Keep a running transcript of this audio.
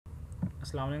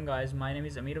Assalamu alaikum guys, my name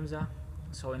is Amir Hamza.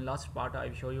 So in last part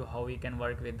I show you how we can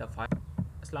work with the fire.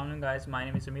 Assalamu alaikum guys, my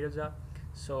name is Amir Hamza.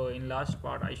 So in last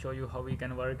part I show you how we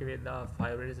can work with the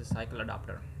firebase cycle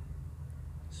adapter.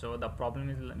 So the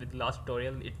problem is with last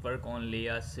tutorial it work only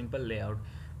a simple layout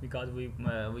because we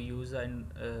use an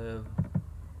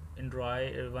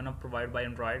Android one of provided by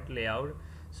Android layout.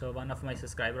 So one of my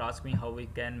subscriber asked me how we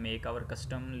can make our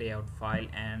custom layout file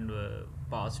and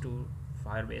pass to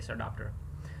firebase adapter.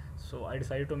 So I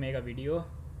decided to make a video.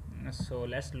 So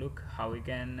let's look how we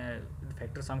can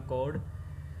refactor some code.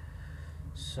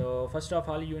 So first of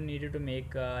all you needed to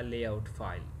make a layout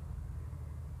file.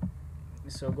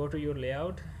 So go to your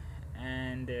layout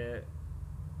and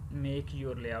make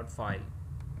your layout file,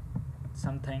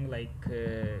 something like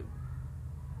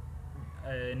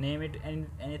name it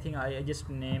anything. I just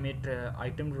name it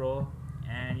item row,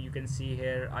 and you can see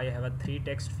here I have a two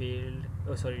text field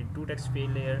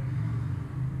here.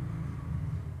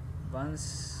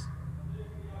 Once,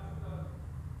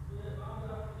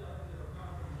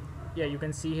 yeah, you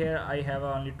can see here I have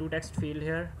only two text field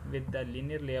here with the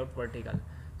linear layout vertical.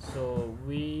 So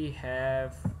we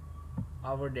have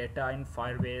our data in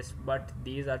firebase, but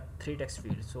these are three text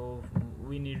fields, so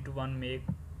we need to make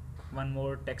one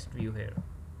more text view here.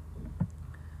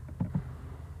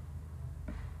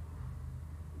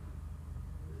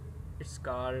 It's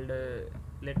called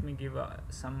let me give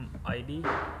some ID,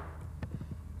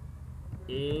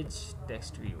 age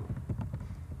text view.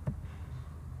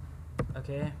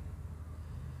 Okay,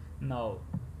 now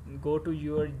go to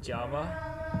your Java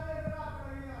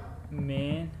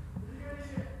main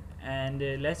and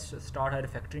let's start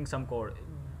refactoring some code.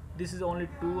 This is only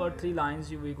 2 or 3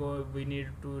 lines we need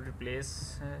to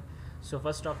replace. So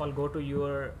first of all go to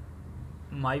your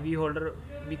my view holder.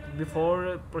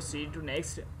 Before proceed to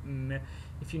next,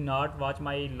 if you not watch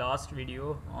my last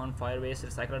video on firebase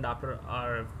recycle adapter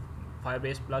or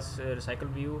firebase plus recycle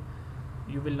view,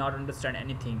 you will not understand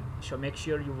anything. So make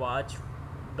sure you watch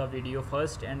the video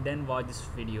first and then watch this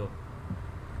video.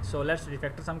 So let's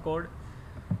refactor some code.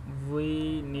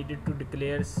 We needed to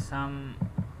declare some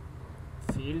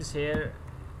fields here.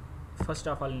 First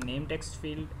of all name text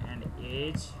field and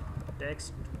age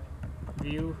text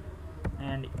view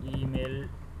and email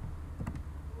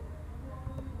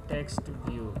text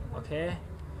view. Okay,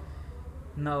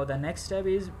 now the next step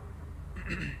is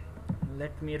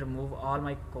let me remove all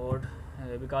my code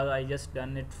because I just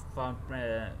done it for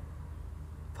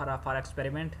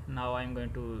experiment. Now I'm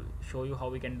going to show you how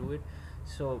we can do it.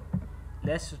 So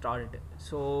let's start it.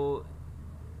 So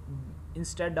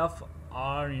instead of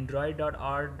our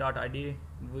android.r.id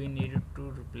we needed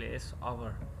to replace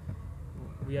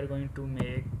we are going to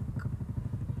make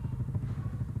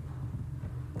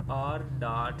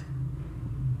r.id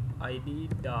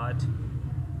dot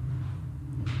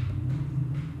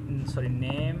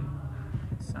name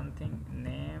something,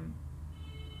 name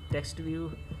text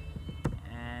view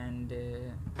and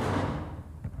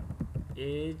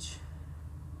age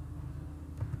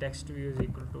text view is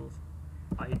equal to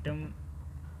item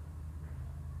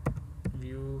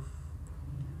view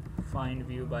find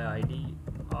view by id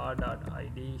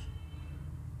r.id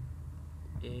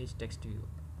age text view.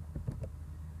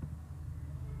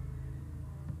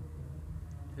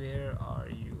 Where are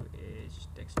you? Age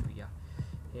text view, yeah,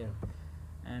 here.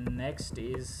 And next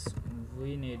is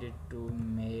we needed to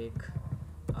make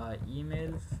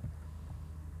email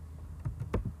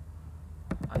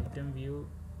item view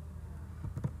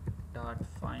dot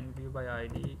find view by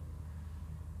id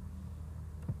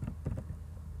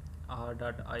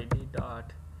r.id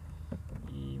dot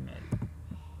email.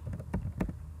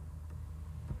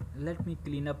 Let me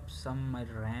clean up some my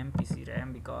PC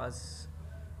RAM because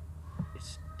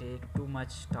it's take too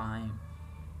much time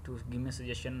to give me a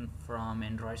suggestion from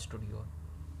Android Studio.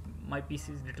 My PC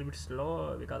is a little bit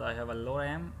slow because I have a low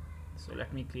RAM, so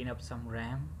let me clean up some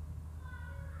RAM.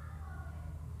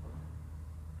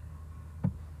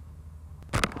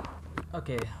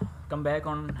 Okay, come back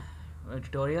on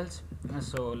tutorials.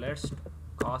 So let's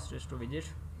cast this to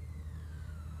widget.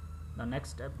 The next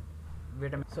step,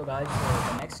 wait a minute. So guys,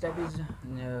 the next step is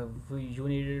you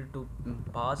needed to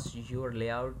pass your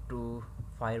layout to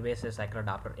firebase recycle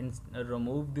adapter.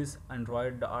 Remove this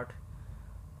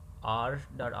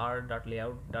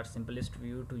android.r.layout.simplest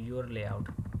view to your layout.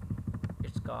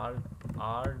 It's called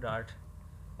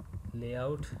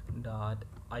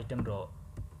r.layout.item row.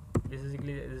 This is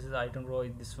item row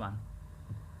is this one.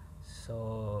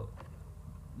 So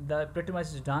the pretty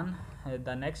much is done.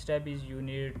 The next step is you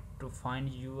need to find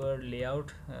your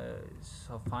layout.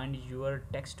 So find your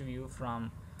text view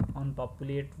from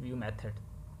onPopulate view method.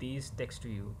 These text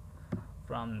view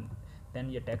from then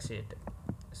you text it.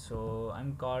 So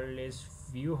I'm called is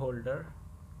view holder,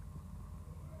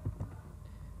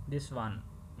 this one,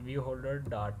 view holder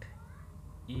dot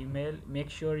email. Make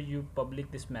sure you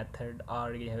public this method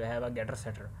or you have a getter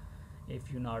setter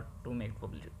if you not to make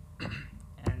public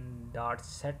and dot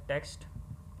set text.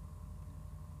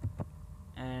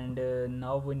 And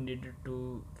now we need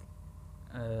to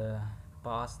uh,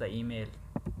 pass the email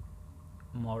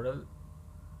model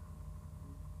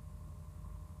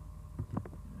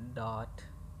dot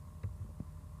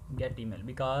get email,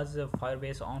 because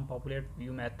firebase on populate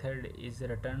view method is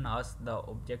return us the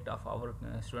object of our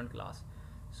student class.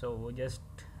 So we just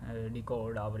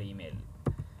decode our email,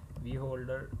 view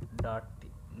holder dot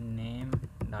name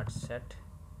dot set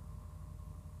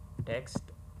text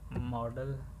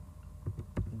model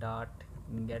dot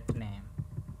get name,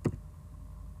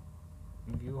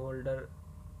 view holder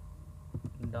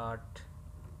dot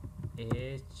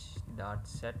age dot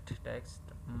set text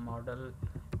model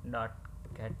dot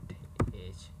get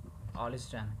age. All is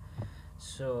done.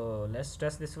 So let's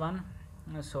test this one.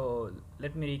 So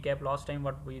let me recap last time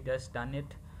what we just done it.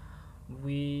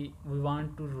 We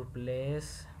want to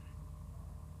replace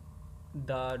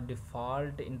the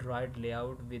default Android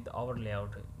layout with our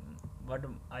layout. What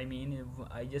I mean,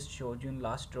 I just showed you in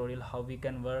last tutorial how we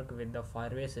can work with the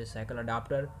firebase recycle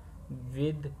adapter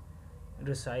with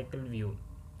recycle view.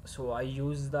 So I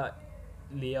use the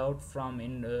layout from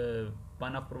in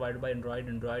one of provided by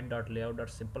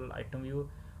android.layout.simple item view,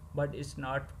 but it's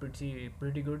not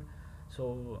pretty good.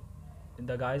 So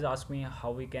the guys asked me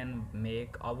how we can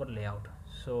make our layout.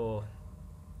 So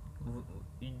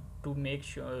to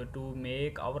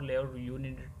make our layout, you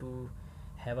need to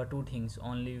have a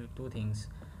only two things.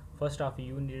 First off,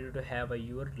 you need to have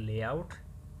your layout,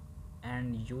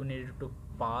 and you need to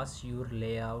pass your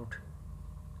layout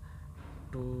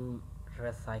to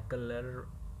recycler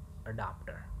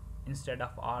adapter instead of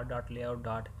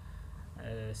r.layout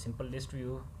simple list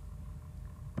view.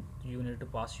 You need to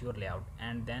pass your layout,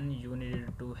 and then you need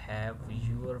to have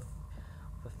your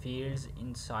fields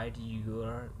inside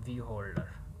your view holder.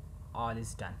 All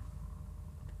is done.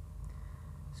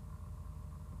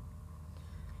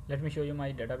 Let me show you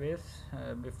my database.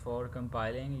 Before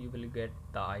compiling, you will get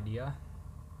the idea.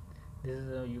 This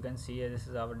is you can see this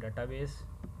is our database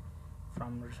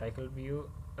from recyclerview,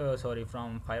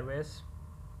 from firebase.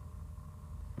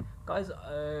 Guys,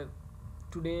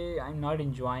 today I'm not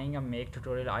enjoying a make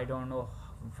tutorial. I don't know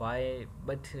why,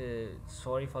 but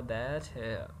sorry for that.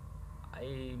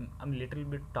 I'm a little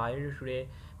bit tired today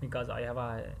because I have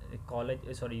a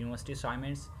university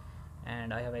assignments,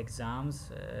 and I have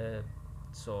exams.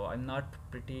 So I'm not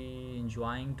pretty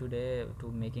enjoying today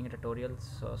to making a tutorial.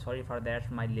 So sorry for that,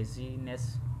 my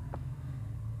laziness.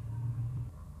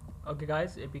 Okay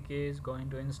guys, APK is going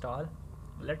to install.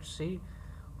 Let's see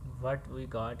what we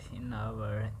got in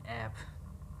our app.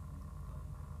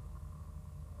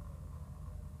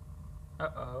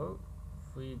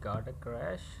 We got a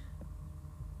crash.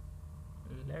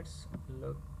 Let's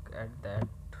look at that,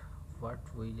 what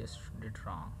we just did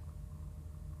wrong.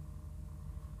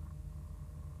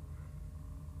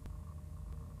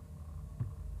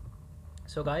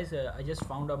 So guys, I just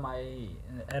found my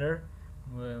error,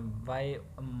 why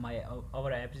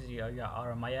our app is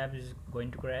or my app is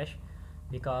going to crash,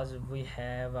 because we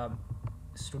have a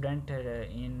student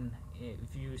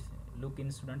if you look in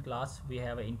student class, we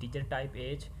have an integer type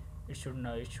age. It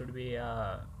should be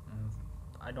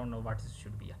I don't know what it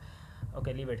should be.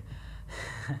 Okay, leave it.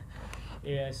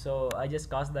 Yeah, so I just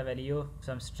cast the value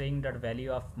some string dot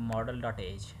value of model dot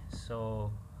age.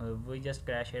 So we just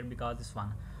crash here because this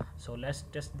one. So let's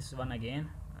test this one again.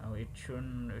 It should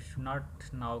not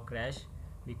now crash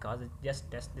because it just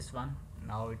test this one.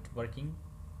 Now it's working.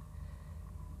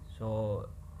 So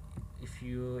if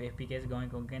you APK is going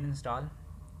to install,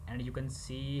 and you can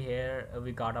see here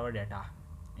we got our data.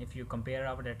 If you compare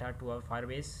our data to our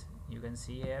firebase, you can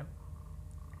see here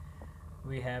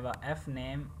we have a f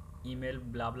name, email,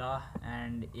 blah blah,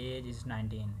 and age is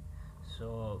 19.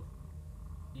 So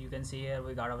you can see here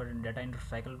we got our data in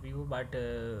recycle view, but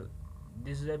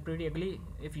this is pretty ugly.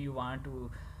 If you want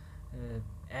to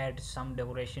add some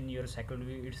decoration in your recycle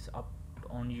view, it's up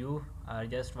on you. I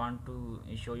just want to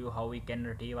show you how we can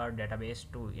retrieve our database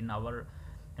to in our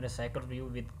recycle view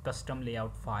with custom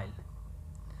layout file.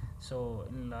 So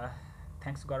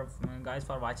thanks guys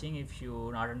for watching. If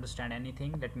you not understand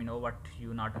anything, let me know what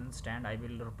you not understand. I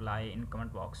will reply in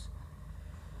comment box.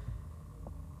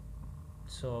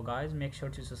 So guys, make sure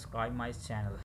to subscribe my channel.